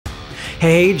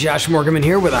Hey, Josh Moregman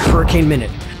here with a Hurricane Minute.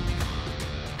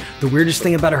 The weirdest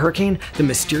thing about a hurricane, the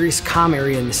mysterious calm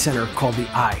area in the center called the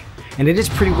eye. And it is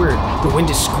pretty weird. The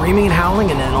wind is screaming and howling,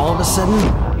 and then all of a sudden,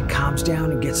 it calms down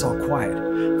and gets all quiet.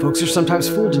 Folks are sometimes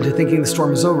fooled into thinking the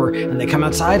storm is over, and they come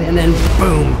outside, and then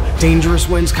boom, dangerous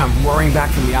winds come roaring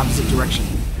back from the opposite direction.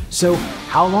 So,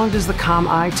 how long does the calm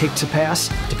eye take to pass?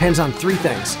 Depends on three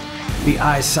things. The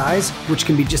eye's size, which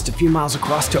can be just a few miles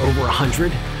across to over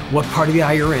 100. What part of the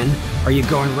eye you're in. Are you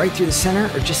going right through the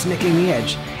center or just nicking the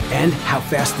edge? And how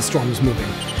fast the storm is moving.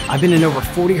 I've been in over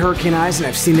 40 hurricane eyes and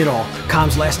I've seen it all.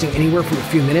 Calms lasting anywhere from a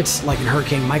few minutes, like in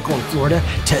Hurricane Michael in Florida,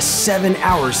 to 7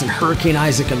 hours in Hurricane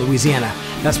Isaac in Louisiana.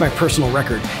 That's my personal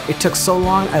record. It took so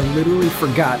long, I literally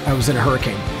forgot I was in a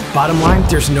hurricane. Bottom line,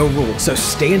 there's no rule, so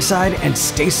stay inside and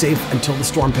stay safe until the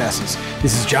storm passes.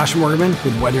 This is Josh Moregman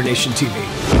with WeatherNation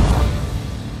TV.